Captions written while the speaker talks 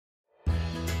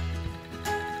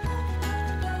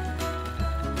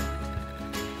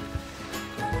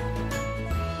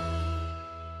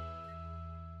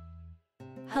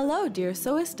Hello dear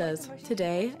sewistas!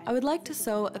 Today, I would like to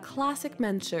sew a classic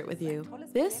men's shirt with you.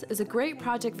 This is a great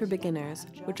project for beginners,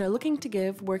 which are looking to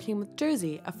give working with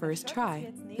jersey a first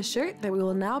try. The shirt that we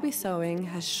will now be sewing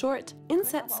has short,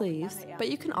 inset sleeves, but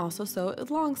you can also sew it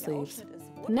with long sleeves.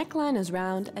 The neckline is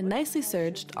round and nicely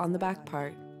serged on the back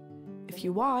part. If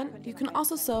you want, you can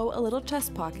also sew a little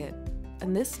chest pocket,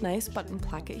 and this nice button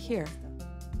placket here.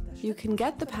 You can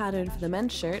get the pattern for the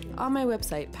men's shirt on my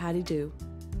website, pattydoo.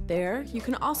 There, you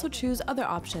can also choose other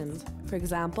options, for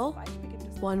example,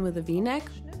 one with a V-neck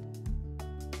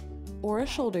or a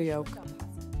shoulder yoke.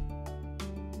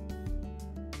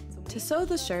 To sew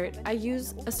the shirt, I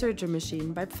use a serger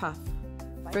machine by Pfaff.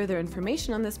 Further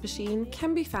information on this machine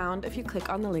can be found if you click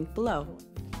on the link below.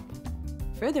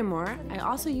 Furthermore, I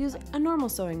also use a normal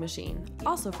sewing machine,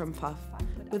 also from Pfaff,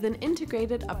 with an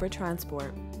integrated upper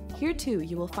transport. Here too,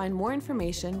 you will find more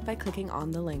information by clicking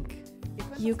on the link.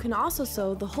 You can also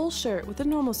sew the whole shirt with a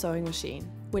normal sewing machine.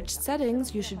 Which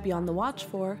settings you should be on the watch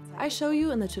for, I show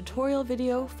you in the tutorial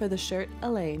video for the shirt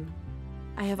Elaine.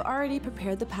 I have already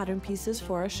prepared the pattern pieces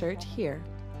for our shirt here.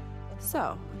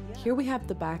 So, here we have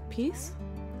the back piece,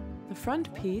 the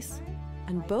front piece,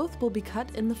 and both will be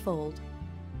cut in the fold.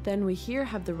 Then we here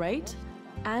have the right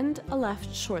and a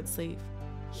left short sleeve.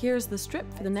 Here's the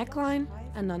strip for the neckline,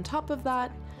 and on top of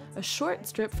that, a short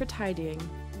strip for tidying.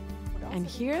 And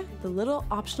here, the little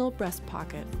optional breast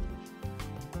pocket.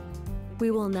 We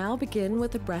will now begin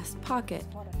with the breast pocket,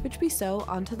 which we sew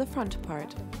onto the front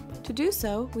part. To do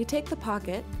so, we take the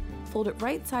pocket, fold it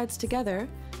right sides together,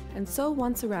 and sew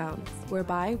once around,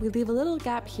 whereby we leave a little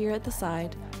gap here at the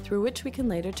side, through which we can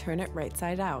later turn it right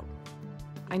side out.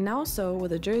 I now sew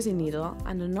with a jersey needle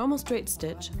and a normal straight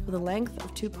stitch with a length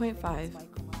of 2.5.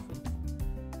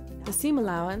 The seam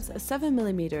allowance is 7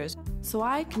 mm, so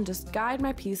I can just guide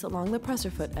my piece along the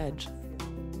presser foot edge.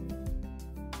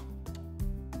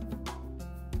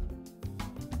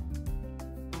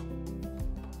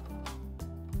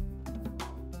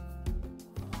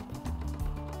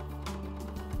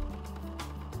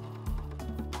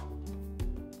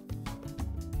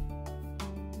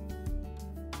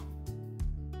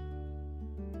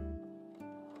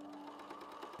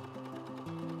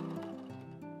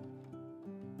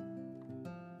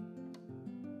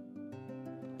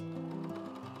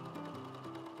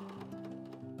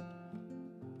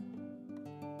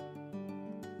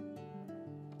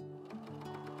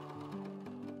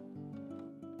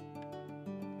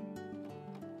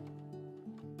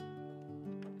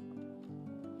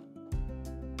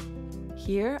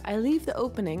 Here, I leave the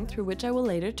opening through which I will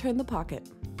later turn the pocket.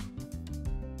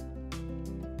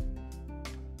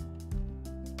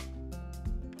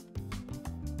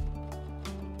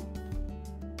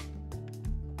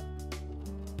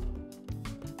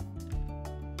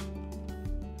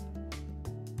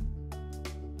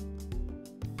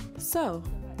 So,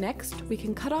 next we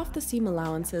can cut off the seam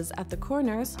allowances at the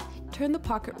corners, turn the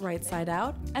pocket right side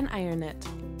out, and iron it.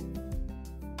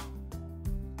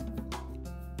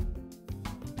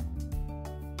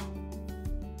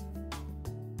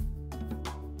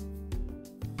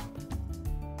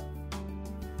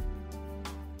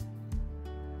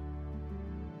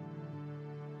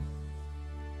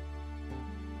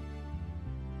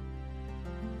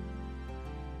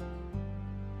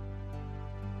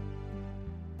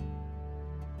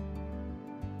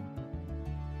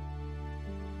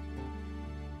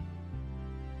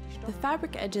 The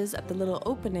fabric edges at the little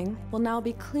opening will now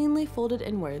be cleanly folded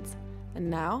inwards, and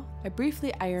now I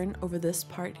briefly iron over this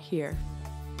part here.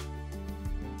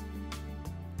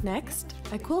 Next,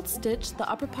 I quilt stitch the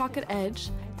upper pocket edge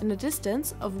in a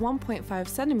distance of 1.5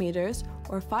 centimeters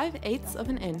or 5/8 of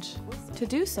an inch. To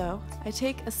do so, I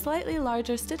take a slightly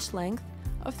larger stitch length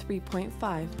of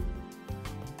 3.5.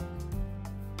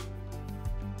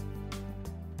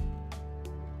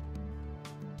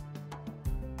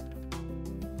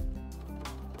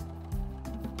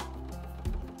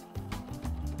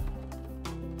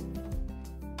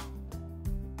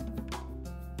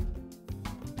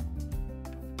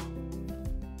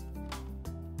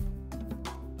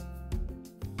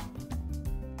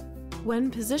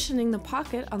 When positioning the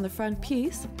pocket on the front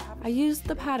piece, I used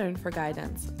the pattern for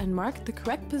guidance and marked the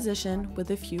correct position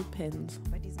with a few pins.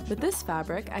 With this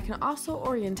fabric, I can also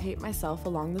orientate myself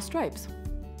along the stripes.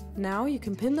 Now you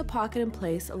can pin the pocket in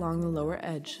place along the lower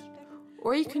edge,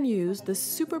 or you can use this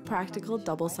super practical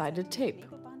double-sided tape.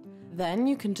 Then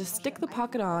you can just stick the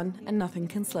pocket on and nothing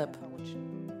can slip.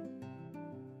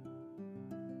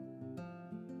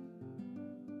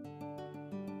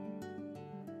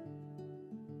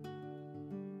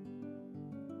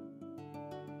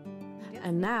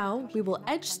 And now we will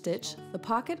edge stitch the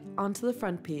pocket onto the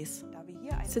front piece.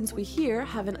 Since we here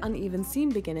have an uneven seam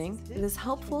beginning, it is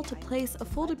helpful to place a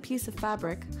folded piece of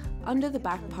fabric under the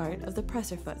back part of the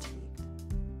presser foot.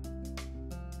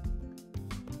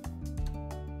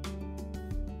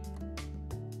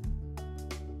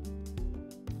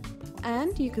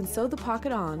 And you can sew the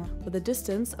pocket on with a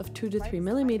distance of 2 to 3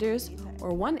 millimeters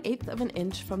or 1/8 of an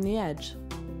inch from the edge.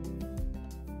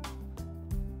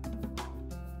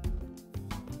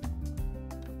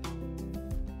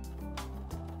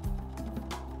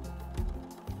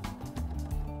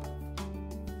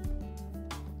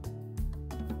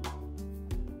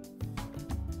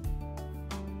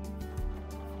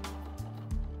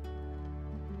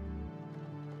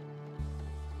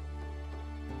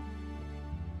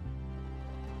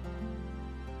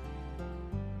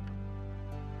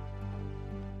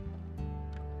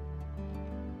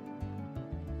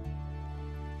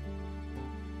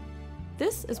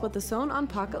 This is what the sewn-on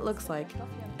pocket looks like.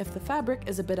 If the fabric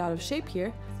is a bit out of shape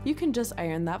here, you can just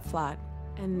iron that flat.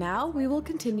 And now we will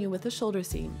continue with the shoulder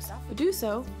seams. To do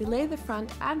so, we lay the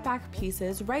front and back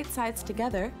pieces right sides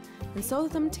together and sew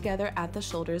them together at the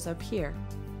shoulders up here.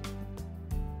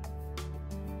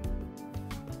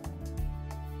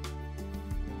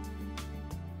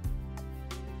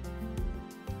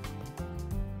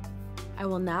 I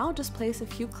will now just place a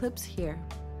few clips here.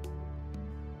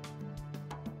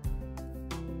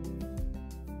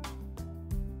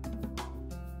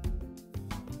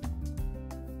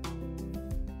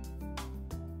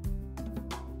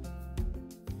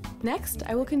 Next,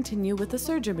 I will continue with the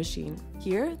serger machine.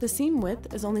 Here, the seam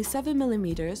width is only 7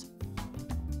 millimeters.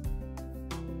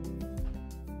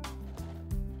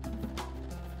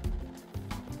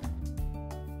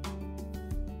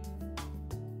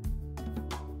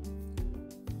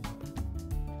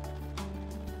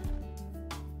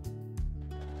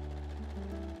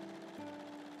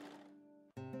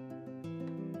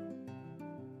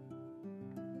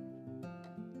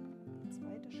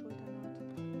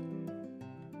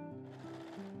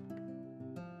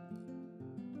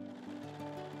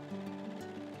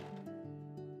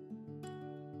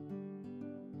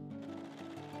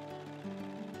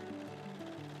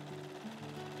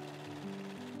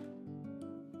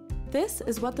 This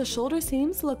is what the shoulder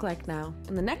seams look like now.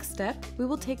 In the next step, we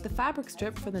will take the fabric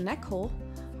strip for the neck hole,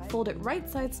 fold it right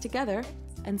sides together,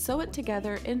 and sew it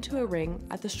together into a ring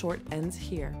at the short ends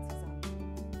here.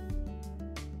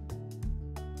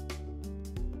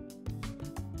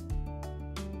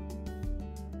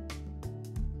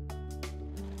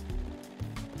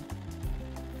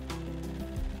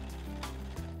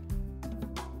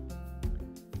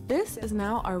 This is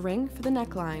now our ring for the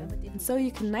neckline, and so you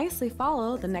can nicely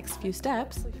follow the next few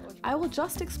steps. I will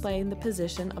just explain the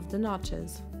position of the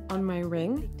notches. On my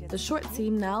ring, the short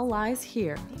seam now lies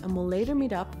here and will later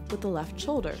meet up with the left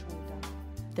shoulder.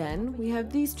 Then we have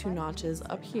these two notches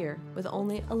up here with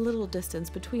only a little distance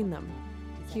between them.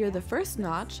 Here the first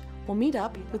notch will meet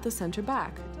up with the center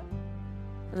back,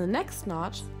 and the next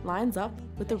notch lines up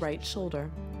with the right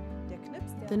shoulder.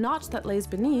 The notch that lays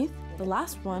beneath, the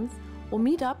last one, will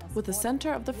meet up with the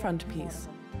center of the front piece.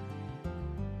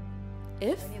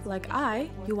 If, like I,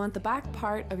 you want the back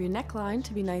part of your neckline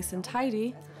to be nice and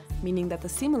tidy, meaning that the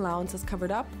seam allowance is covered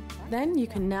up, then you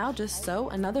can now just sew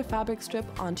another fabric strip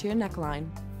onto your neckline.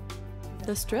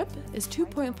 The strip is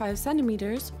 2.5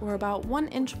 centimeters or about 1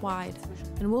 inch wide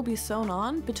and will be sewn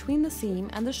on between the seam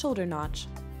and the shoulder notch.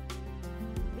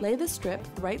 Lay the strip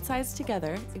right sides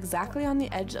together exactly on the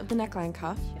edge of the neckline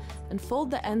cuff and fold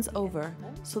the ends over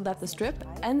so that the strip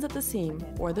ends at the seam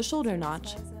or the shoulder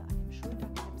notch.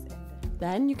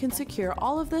 Then you can secure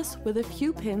all of this with a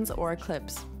few pins or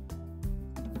clips.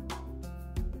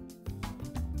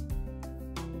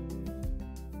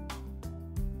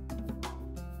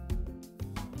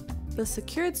 The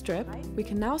secured strip we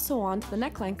can now sew onto the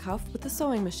neckline cuff with the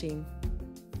sewing machine.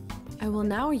 I will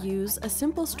now use a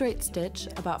simple straight stitch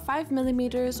about 5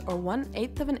 millimeters or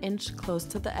 1/8 of an inch close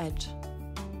to the edge.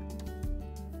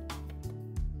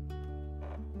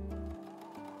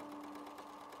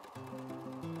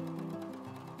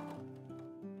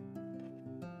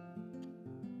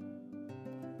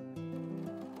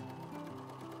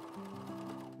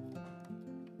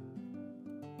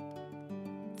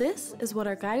 This is what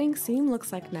our guiding seam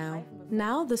looks like now.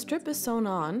 Now the strip is sewn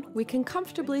on, we can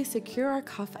comfortably secure our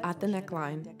cuff at the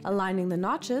neckline, aligning the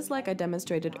notches like I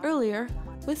demonstrated earlier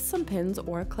with some pins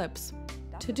or clips.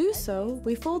 To do so,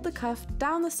 we fold the cuff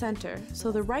down the center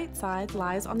so the right side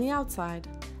lies on the outside,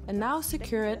 and now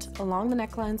secure it along the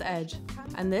neckline's edge,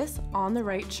 and this on the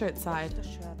right shirt side.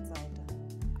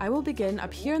 I will begin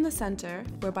up here in the center,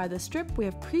 whereby the strip we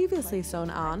have previously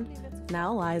sewn on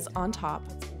now lies on top.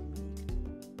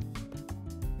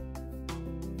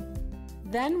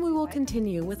 Then we will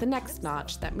continue with the next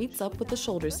notch that meets up with the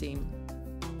shoulder seam.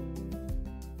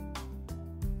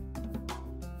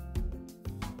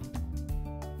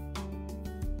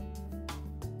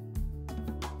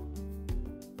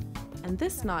 And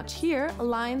this notch here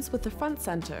aligns with the front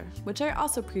center, which I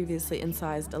also previously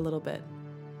incised a little bit.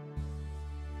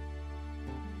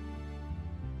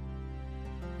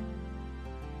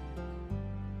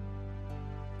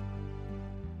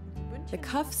 The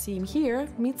cuff seam here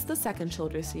meets the second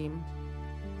shoulder seam.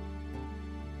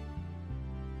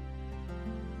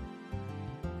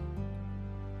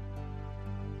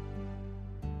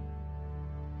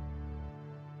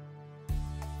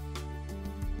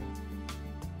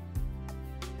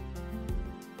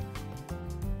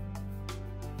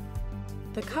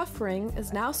 The cuff ring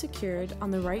is now secured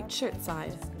on the right shirt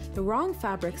side. The wrong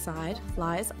fabric side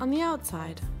lies on the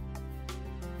outside.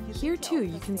 Here too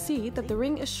you can see that the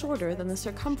ring is shorter than the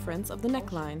circumference of the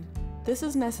neckline. This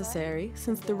is necessary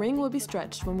since the ring will be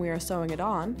stretched when we are sewing it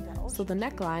on, so the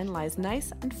neckline lies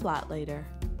nice and flat later.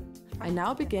 I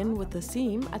now begin with the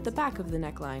seam at the back of the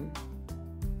neckline.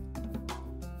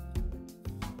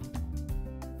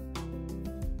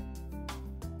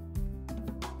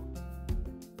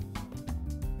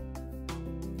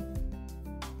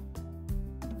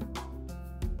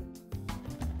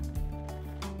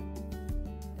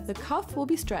 The cuff will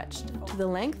be stretched to the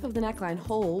length of the neckline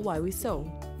hole while we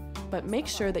sew, but make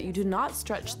sure that you do not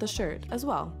stretch the shirt as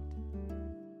well.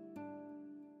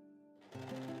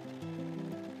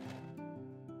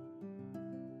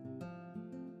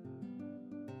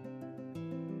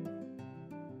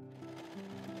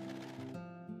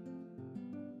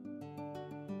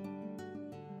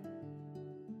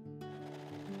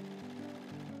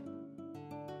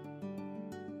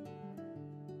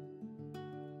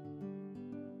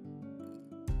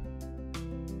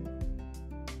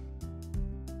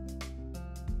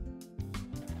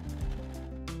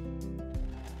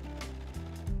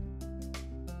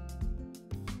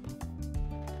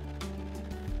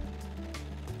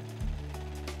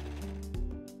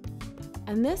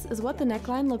 And this is what the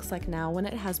neckline looks like now when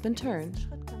it has been turned.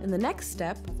 In the next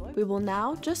step, we will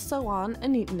now just sew on a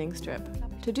neatening strip.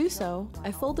 To do so,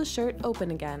 I fold the shirt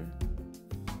open again.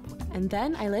 And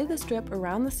then I lay the strip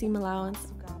around the seam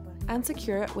allowance and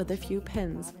secure it with a few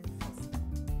pins.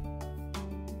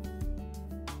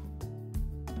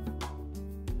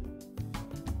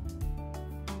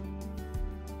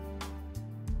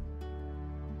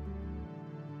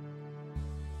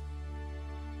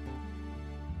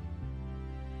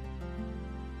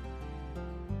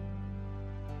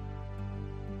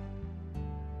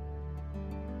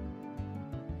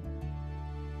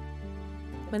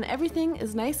 When everything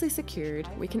is nicely secured,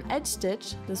 we can edge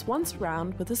stitch this once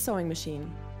round with a sewing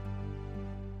machine.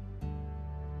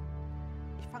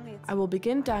 I will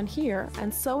begin down here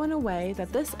and sew in a way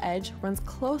that this edge runs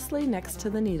closely next to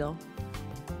the needle.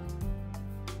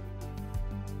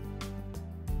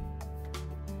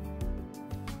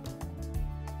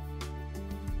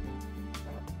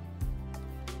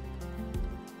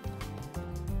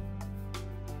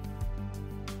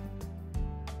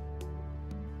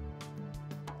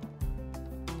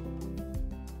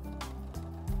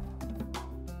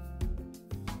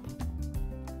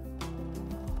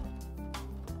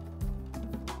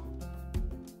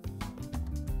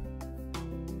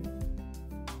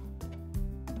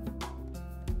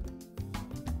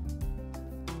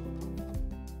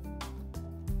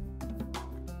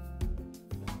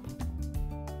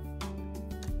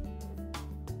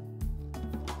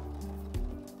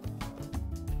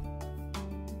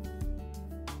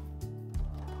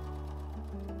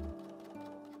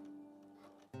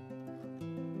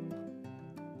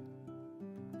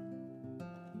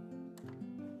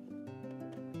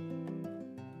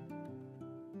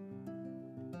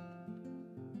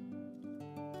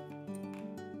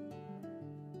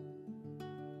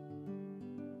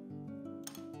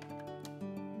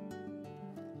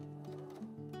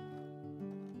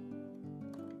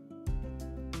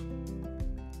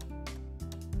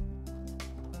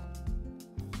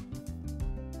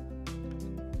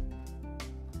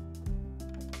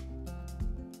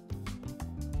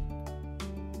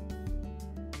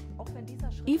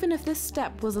 Even if this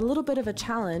step was a little bit of a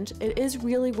challenge, it is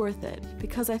really worth it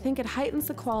because I think it heightens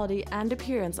the quality and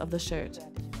appearance of the shirt.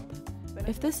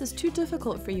 If this is too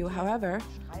difficult for you, however,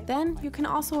 then you can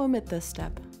also omit this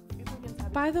step.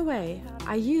 By the way,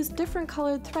 I used different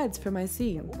colored threads for my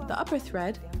seam. The upper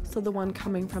thread, so the one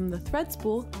coming from the thread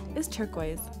spool, is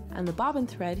turquoise, and the bobbin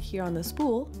thread here on the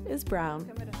spool is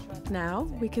brown. Now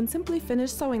we can simply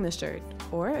finish sewing the shirt,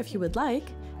 or if you would like,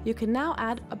 you can now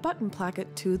add a button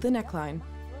placket to the neckline.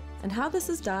 And how this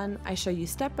is done, I show you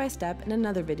step by step in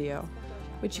another video,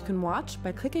 which you can watch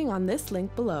by clicking on this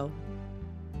link below.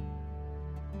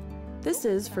 This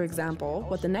is, for example,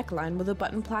 what the neckline with a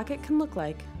button placket can look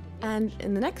like. And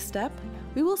in the next step,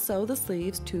 we will sew the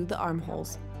sleeves to the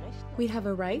armholes. We have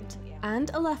a right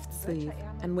and a left sleeve,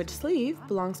 and which sleeve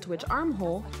belongs to which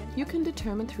armhole you can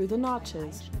determine through the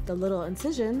notches, the little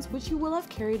incisions which you will have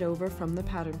carried over from the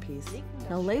pattern piece.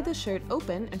 Now lay the shirt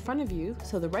open in front of you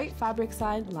so the right fabric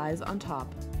side lies on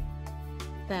top.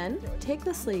 Then take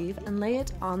the sleeve and lay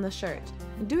it on the shirt.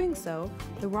 In doing so,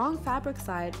 the wrong fabric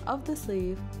side of the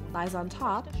sleeve lies on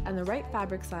top and the right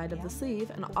fabric side of the sleeve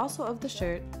and also of the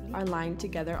shirt are lined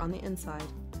together on the inside.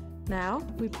 Now,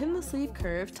 we pin the sleeve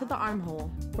curve to the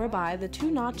armhole, whereby the two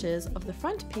notches of the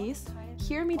front piece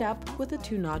here meet up with the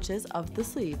two notches of the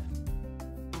sleeve.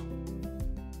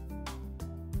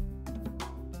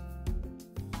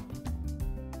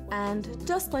 And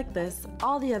just like this,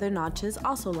 all the other notches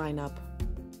also line up.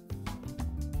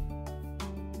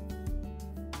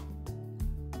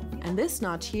 And this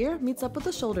notch here meets up with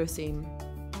the shoulder seam.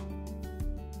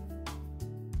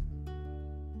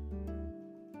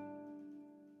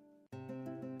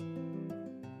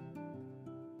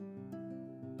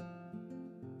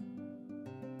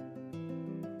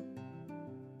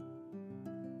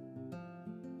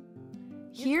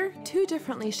 Here, two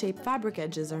differently shaped fabric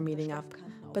edges are meeting up,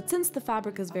 but since the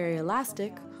fabric is very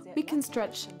elastic, we can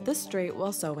stretch this straight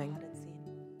while sewing.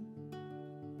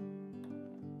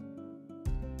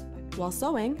 While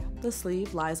sewing, the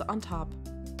sleeve lies on top.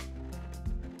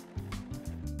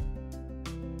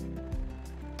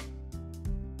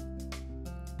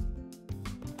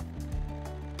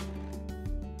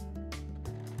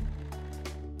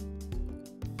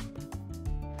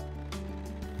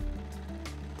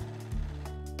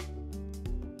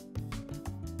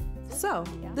 So,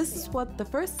 this is what the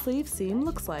first sleeve seam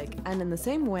looks like, and in the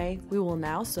same way, we will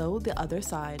now sew the other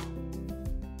side.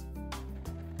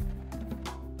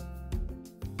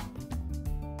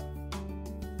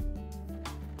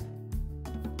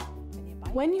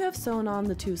 When you have sewn on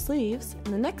the two sleeves,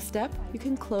 in the next step, you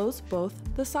can close both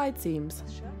the side seams.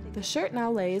 The shirt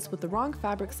now lays with the wrong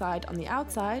fabric side on the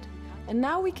outside, and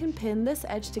now we can pin this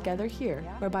edge together here,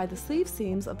 whereby the sleeve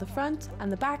seams of the front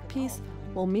and the back piece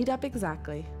will meet up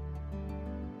exactly.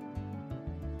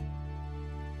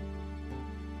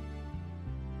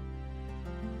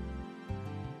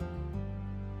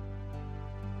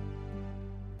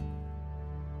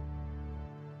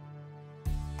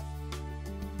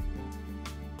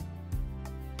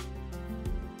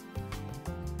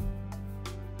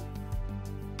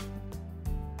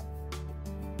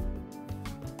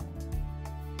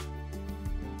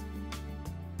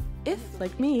 If,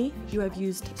 like me, you have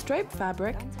used striped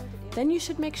fabric, then you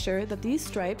should make sure that these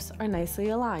stripes are nicely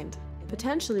aligned.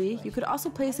 Potentially, you could also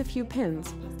place a few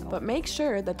pins, but make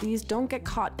sure that these don't get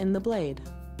caught in the blade.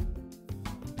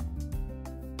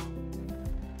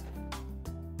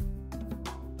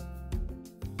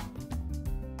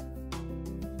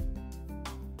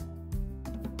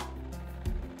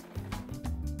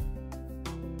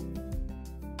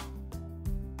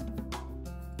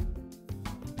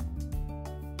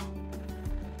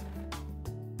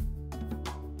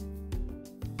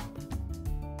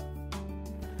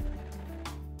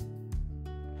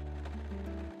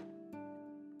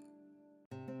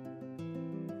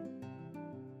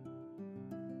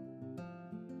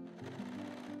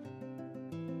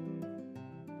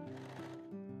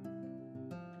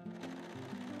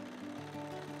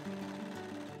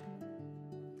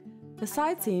 The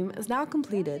side seam is now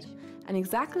completed, and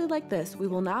exactly like this we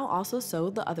will now also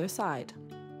sew the other side.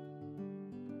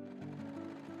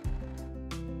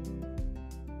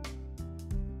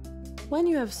 When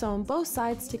you have sewn both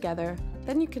sides together,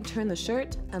 then you can turn the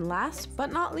shirt and last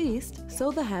but not least,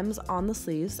 sew the hems on the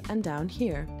sleeves and down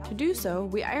here. To do so,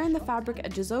 we iron the fabric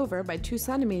edges over by 2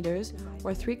 centimeters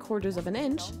or 3/4 of an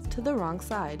inch to the wrong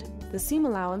side. The seam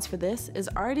allowance for this is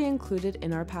already included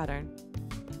in our pattern.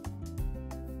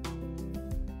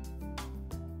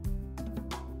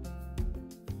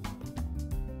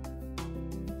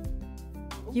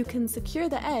 You can secure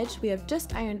the edge we have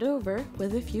just ironed over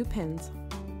with a few pins.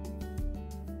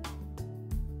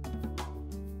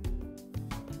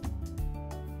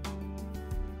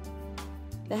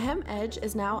 The hem edge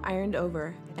is now ironed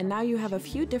over, and now you have a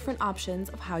few different options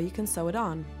of how you can sew it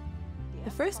on.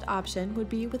 The first option would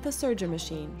be with a serger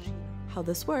machine. How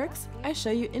this works, I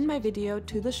show you in my video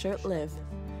To the Shirt Live.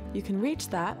 You can reach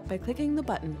that by clicking the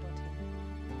button.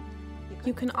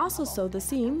 You can also sew the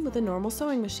seam with a normal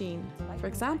sewing machine, for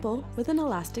example with an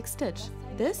elastic stitch.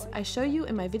 This I show you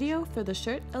in my video for the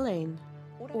shirt Elaine.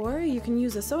 Or you can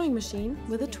use a sewing machine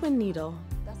with a twin needle.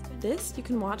 This you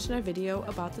can watch in our video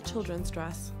about the children's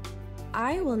dress.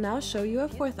 I will now show you a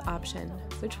fourth option,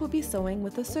 which will be sewing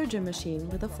with a serger machine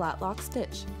with a flat lock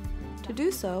stitch. To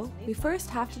do so, we first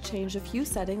have to change a few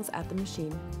settings at the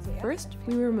machine. First,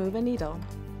 we remove a needle.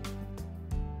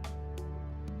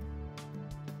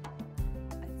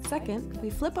 Second, we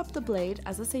flip up the blade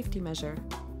as a safety measure.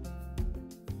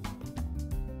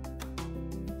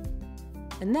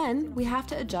 And then we have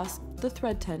to adjust the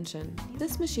thread tension.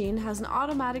 This machine has an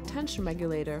automatic tension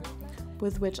regulator,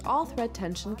 with which all thread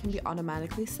tension can be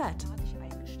automatically set.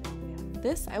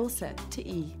 This I will set to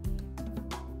E.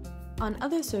 On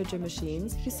other serger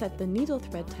machines, we set the needle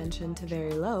thread tension to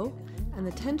very low, and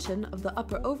the tension of the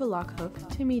upper overlock hook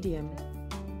to medium,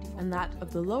 and that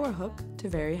of the lower hook to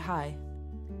very high.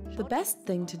 The best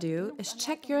thing to do is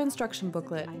check your instruction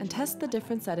booklet and test the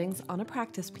different settings on a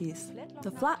practice piece.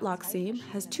 The flat lock seam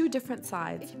has two different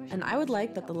sides, and I would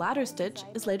like that the ladder stitch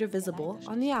is later visible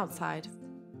on the outside.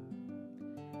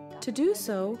 To do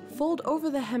so, fold over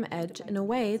the hem edge in a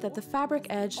way that the fabric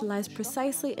edge lies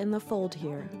precisely in the fold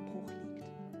here.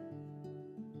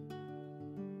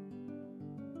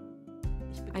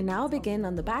 I now begin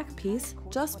on the back piece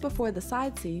just before the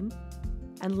side seam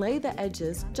and lay the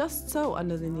edges just so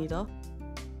under the needle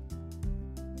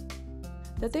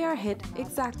that they are hit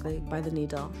exactly by the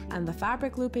needle and the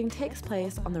fabric looping takes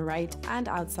place on the right and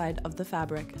outside of the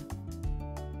fabric.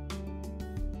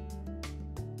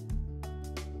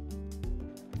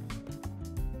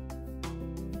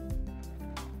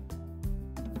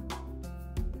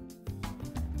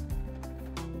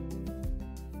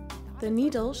 The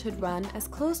needle should run as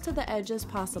close to the edge as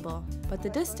possible, but the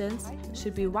distance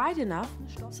should be wide enough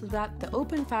so that the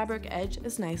open fabric edge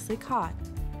is nicely caught.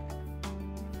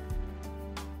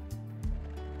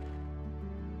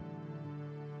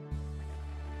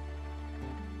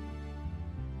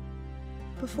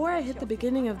 Before I hit the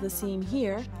beginning of the seam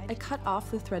here, I cut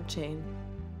off the thread chain.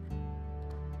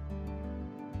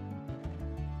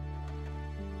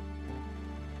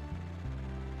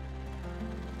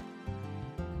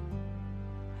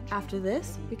 After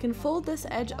this, we can fold this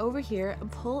edge over here and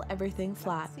pull everything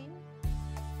flat.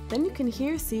 Then you can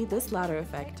here see this ladder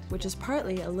effect, which is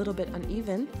partly a little bit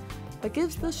uneven, but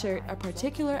gives the shirt a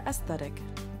particular aesthetic.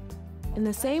 In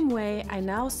the same way, I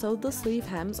now sewed the sleeve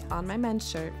hems on my men's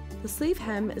shirt. The sleeve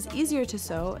hem is easier to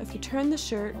sew if you turn the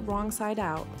shirt wrong side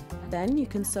out. Then you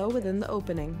can sew within the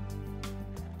opening.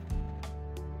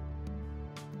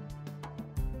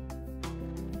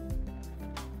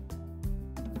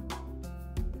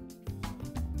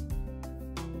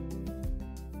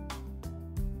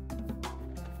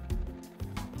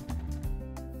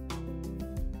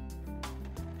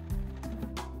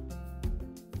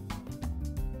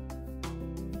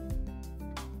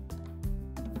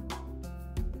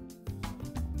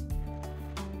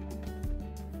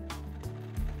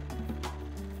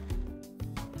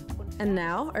 And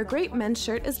now, our great men's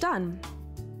shirt is done!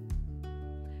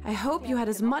 I hope you had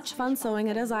as much fun sewing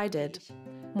it as I did.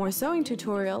 More sewing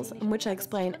tutorials, in which I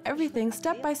explain everything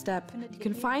step by step, you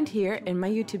can find here in my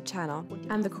YouTube channel.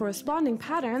 And the corresponding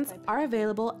patterns are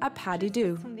available at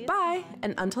pattydoo. Bye,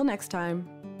 and until next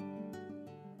time!